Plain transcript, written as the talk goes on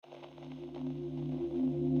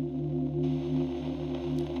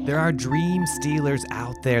There are dream stealers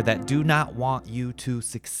out there that do not want you to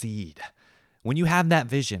succeed. When you have that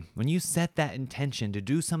vision, when you set that intention to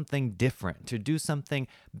do something different, to do something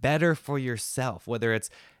better for yourself, whether it's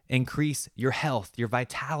increase your health, your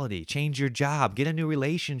vitality, change your job, get a new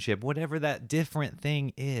relationship, whatever that different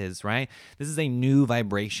thing is, right? This is a new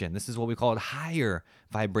vibration. This is what we call a higher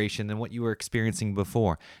vibration than what you were experiencing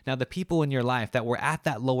before. Now, the people in your life that were at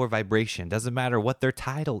that lower vibration, doesn't matter what their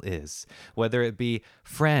title is, whether it be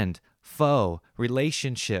friend, foe,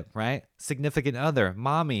 relationship, right? Significant other,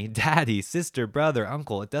 mommy, daddy, sister, brother,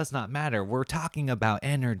 uncle, it does not matter. We're talking about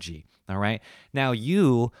energy, all right? Now,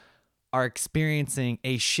 you are experiencing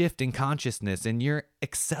a shift in consciousness and you're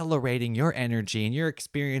accelerating your energy and you're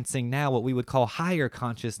experiencing now what we would call higher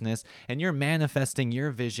consciousness, and you're manifesting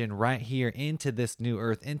your vision right here into this new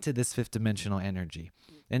earth, into this fifth dimensional energy.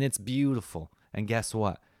 And it's beautiful. And guess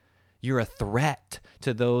what? You're a threat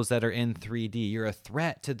to those that are in 3D. You're a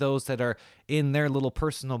threat to those that are in their little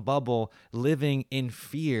personal bubble, living in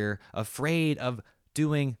fear, afraid of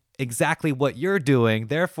doing exactly what you're doing.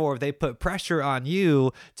 Therefore, they put pressure on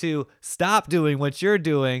you to stop doing what you're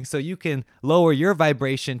doing so you can lower your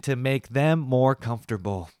vibration to make them more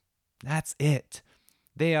comfortable. That's it.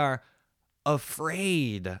 They are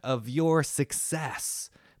afraid of your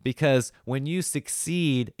success, because when you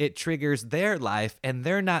succeed, it triggers their life and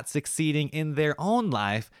they're not succeeding in their own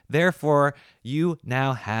life. Therefore, you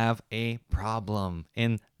now have a problem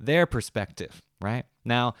in their perspective, right?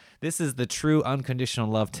 Now, this is the true unconditional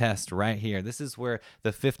love test right here. This is where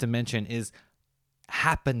the fifth dimension is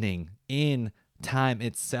happening in time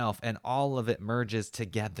itself, and all of it merges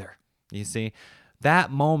together. You see? That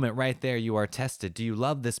moment right there, you are tested. Do you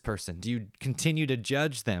love this person? Do you continue to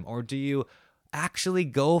judge them? Or do you actually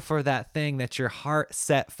go for that thing that your heart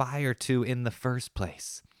set fire to in the first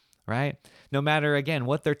place, right? No matter, again,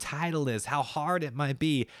 what their title is, how hard it might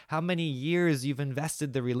be, how many years you've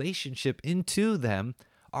invested the relationship into them,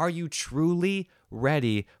 are you truly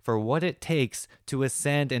ready for what it takes to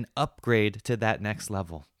ascend and upgrade to that next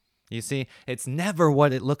level? You see, it's never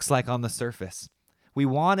what it looks like on the surface. We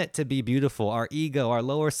want it to be beautiful. Our ego, our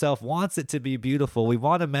lower self wants it to be beautiful. We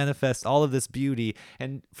want to manifest all of this beauty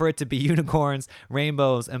and for it to be unicorns,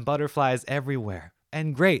 rainbows, and butterflies everywhere.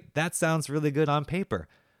 And great, that sounds really good on paper.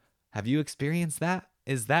 Have you experienced that?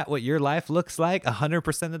 Is that what your life looks like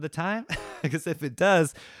 100% of the time? Because if it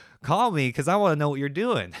does, call me, because I want to know what you're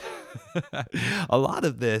doing. A lot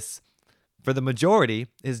of this, for the majority,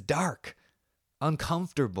 is dark,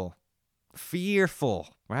 uncomfortable, fearful,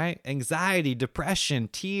 right? Anxiety, depression,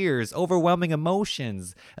 tears, overwhelming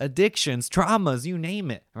emotions, addictions, traumas, you name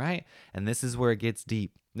it, right? And this is where it gets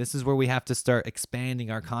deep. This is where we have to start expanding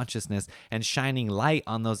our consciousness and shining light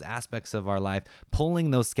on those aspects of our life,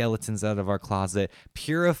 pulling those skeletons out of our closet,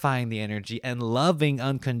 purifying the energy, and loving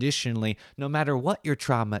unconditionally, no matter what your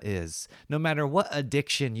trauma is, no matter what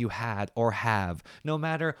addiction you had or have, no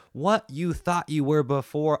matter what you thought you were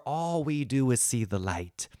before. All we do is see the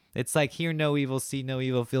light. It's like hear no evil, see no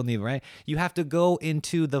evil, feel no evil, right? You have to go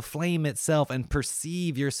into the flame itself and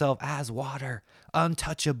perceive yourself as water,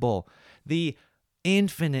 untouchable. The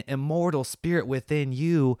infinite, immortal spirit within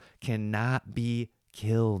you cannot be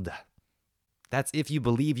killed. That's if you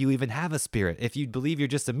believe you even have a spirit. If you believe you're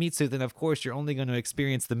just a meat suit, then of course you're only going to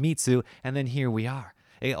experience the meat suit, and then here we are.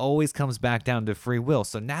 It always comes back down to free will.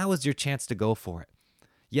 So now is your chance to go for it.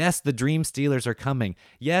 Yes, the dream stealers are coming.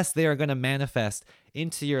 Yes, they are going to manifest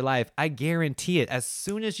into your life. I guarantee it. As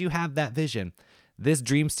soon as you have that vision, this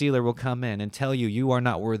dream stealer will come in and tell you you are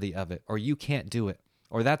not worthy of it, or you can't do it,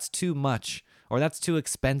 or that's too much, or that's too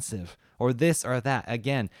expensive, or this or that.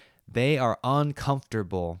 Again, they are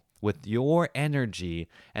uncomfortable with your energy,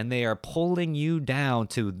 and they are pulling you down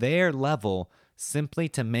to their level simply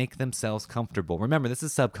to make themselves comfortable. Remember, this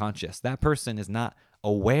is subconscious. That person is not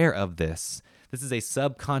aware of this. This is a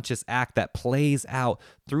subconscious act that plays out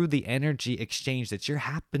through the energy exchange that you're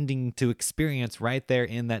happening to experience right there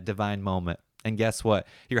in that divine moment. And guess what?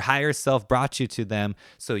 Your higher self brought you to them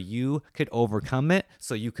so you could overcome it,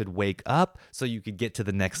 so you could wake up, so you could get to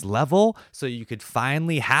the next level, so you could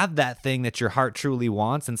finally have that thing that your heart truly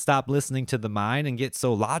wants and stop listening to the mind and get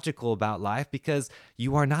so logical about life, because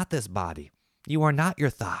you are not this body. You are not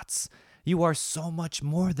your thoughts. You are so much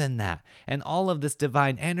more than that. And all of this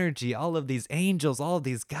divine energy, all of these angels, all of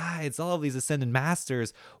these guides, all of these ascended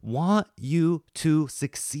masters want you to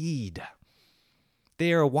succeed.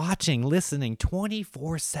 They are watching, listening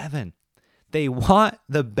 24/7. They want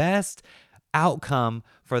the best outcome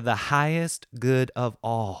for the highest good of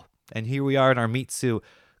all. And here we are in our meat suit,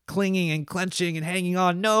 clinging and clenching and hanging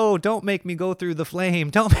on. No, don't make me go through the flame.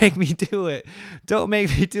 Don't make me do it. Don't make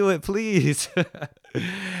me do it, please.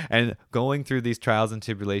 And going through these trials and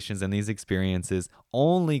tribulations and these experiences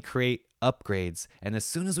only create upgrades. And as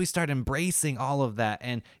soon as we start embracing all of that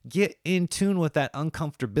and get in tune with that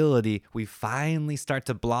uncomfortability, we finally start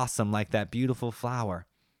to blossom like that beautiful flower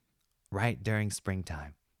right during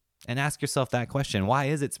springtime. And ask yourself that question. Why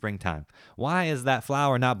is it springtime? Why is that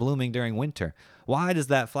flower not blooming during winter? Why does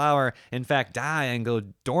that flower, in fact, die and go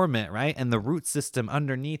dormant, right? And the root system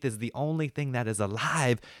underneath is the only thing that is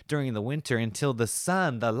alive during the winter until the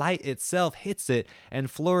sun, the light itself, hits it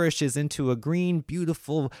and flourishes into a green,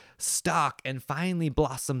 beautiful stalk and finally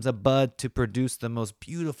blossoms a bud to produce the most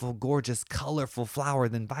beautiful, gorgeous, colorful flower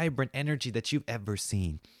and vibrant energy that you've ever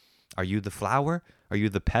seen. Are you the flower? Are you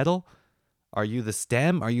the petal? Are you the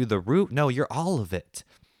stem? Are you the root? No, you're all of it.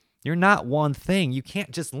 You're not one thing. You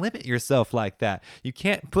can't just limit yourself like that. You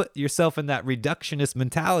can't put yourself in that reductionist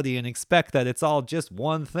mentality and expect that it's all just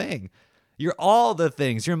one thing. You're all the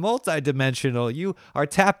things. You're multidimensional. You are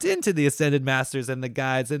tapped into the ascended masters and the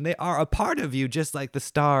guides, and they are a part of you, just like the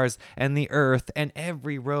stars and the earth and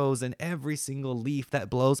every rose and every single leaf that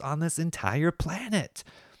blows on this entire planet.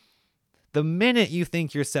 The minute you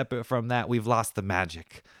think you're separate from that, we've lost the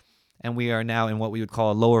magic. And we are now in what we would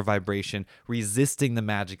call a lower vibration, resisting the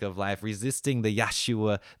magic of life, resisting the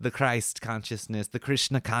Yeshua, the Christ consciousness, the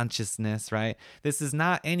Krishna consciousness, right? This is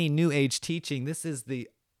not any new age teaching. This is the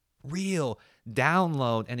real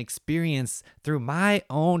download and experience through my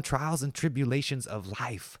own trials and tribulations of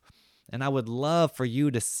life. And I would love for you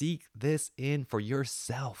to seek this in for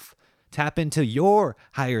yourself. Tap into your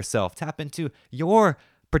higher self. Tap into your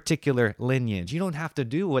particular lineage. You don't have to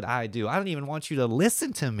do what I do. I don't even want you to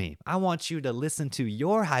listen to me. I want you to listen to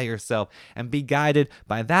your higher self and be guided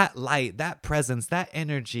by that light, that presence, that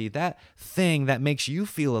energy, that thing that makes you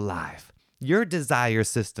feel alive. Your desire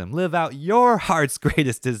system. Live out your heart's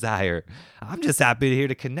greatest desire. I'm just happy here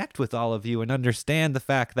to connect with all of you and understand the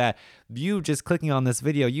fact that you just clicking on this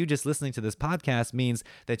video, you just listening to this podcast means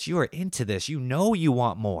that you are into this. You know you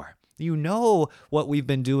want more. You know what we've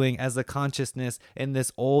been doing as a consciousness in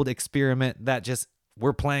this old experiment that just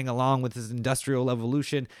we're playing along with this industrial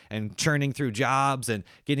evolution and churning through jobs and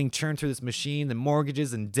getting churned through this machine and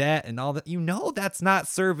mortgages and debt and all that. You know that's not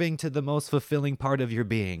serving to the most fulfilling part of your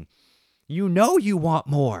being. You know you want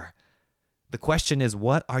more. The question is,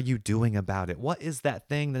 what are you doing about it? What is that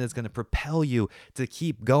thing that is going to propel you to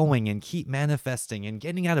keep going and keep manifesting and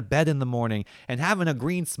getting out of bed in the morning and having a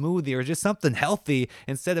green smoothie or just something healthy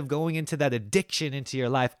instead of going into that addiction into your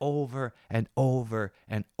life over and over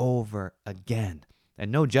and over again?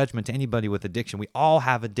 And no judgment to anybody with addiction. We all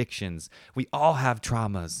have addictions. We all have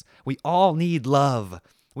traumas. We all need love.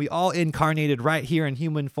 We all incarnated right here in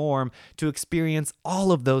human form to experience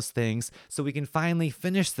all of those things so we can finally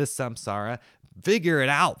finish this samsara, figure it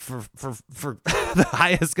out for the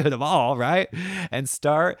highest good of all, right? And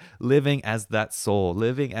start living as that soul,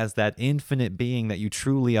 living as that infinite being that you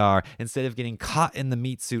truly are, instead of getting caught in the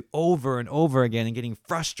meat suit over and over again and getting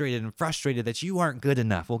frustrated that you aren't good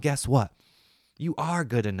enough. Well, guess what? You are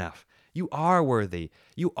good enough. You are worthy.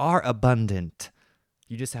 You are abundant.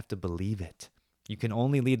 You just have to believe it. You can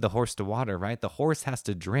only lead the horse to water, right? The horse has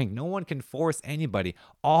to drink. No one can force anybody.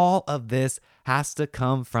 All of this has to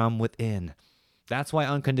come from within. That's why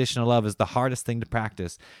unconditional love is the hardest thing to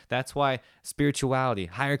practice. That's why spirituality,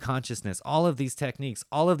 higher consciousness, all of these techniques,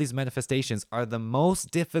 all of these manifestations are the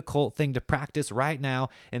most difficult thing to practice right now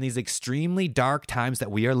in these extremely dark times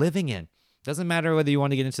that we are living in. Doesn't matter whether you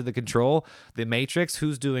want to get into the control, the matrix,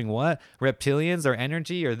 who's doing what, reptilians or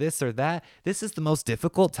energy or this or that. This is the most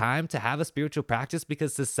difficult time to have a spiritual practice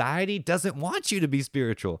because society doesn't want you to be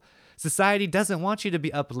spiritual. Society doesn't want you to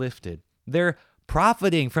be uplifted. They're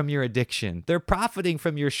profiting from your addiction. They're profiting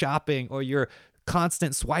from your shopping or your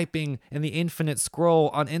constant swiping and the infinite scroll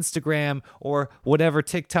on Instagram or whatever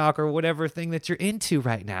TikTok or whatever thing that you're into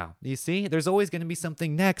right now. You see, there's always going to be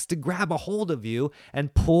something next to grab a hold of you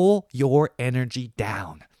and pull your energy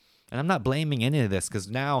down. And I'm not blaming any of this because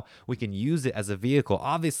now we can use it as a vehicle.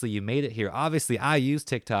 Obviously, you made it here. Obviously, I use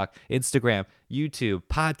TikTok, Instagram, YouTube,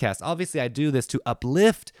 podcasts. Obviously, I do this to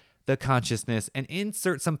uplift the consciousness and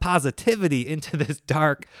insert some positivity into this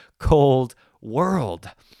dark, cold world.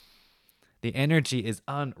 The energy is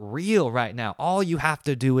unreal right now. All you have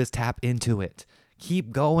to do is tap into it.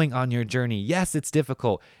 Keep going on your journey. Yes, it's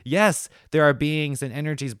difficult. Yes, there are beings and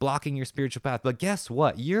energies blocking your spiritual path. But guess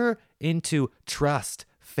what? You're into trust,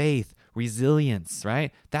 faith, resilience,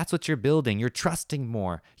 right? That's what you're building. You're trusting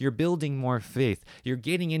more. You're building more faith. You're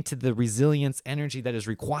getting into the resilience energy that is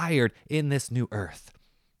required in this new earth.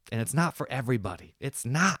 and it's not for everybody. It's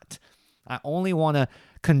not. I only want to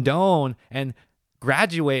condone and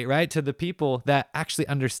graduate, right, to the people that actually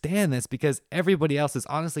understand this, because everybody else is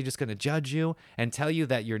honestly just going to judge you and tell you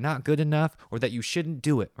that you're not good enough or that you shouldn't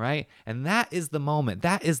do it, right? And that is the moment.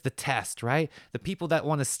 That is the test, right? The people that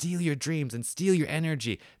want to steal your dreams and steal your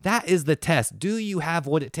energy, that is the test. Do you have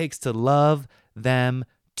what it takes to love them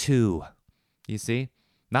too? You see?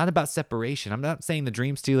 Not about separation. I'm not saying the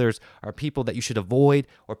dream stealers are people that you should avoid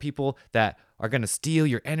or people that are going to steal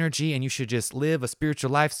your energy and you should just live a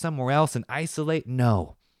spiritual life somewhere else and isolate.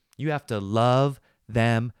 No, you have to love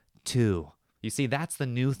them too. You see, that's the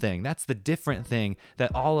new thing. That's the different thing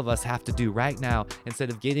that all of us have to do right now, instead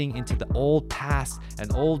of getting into the old past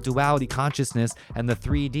and old duality consciousness and the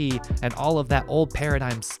 3D and all of that old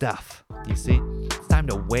paradigm stuff. You see, it's time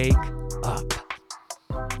to wake up.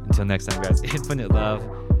 Until next time, guys, infinite love,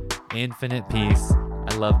 infinite peace.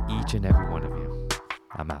 I love each and every one of you.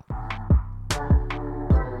 I'm out.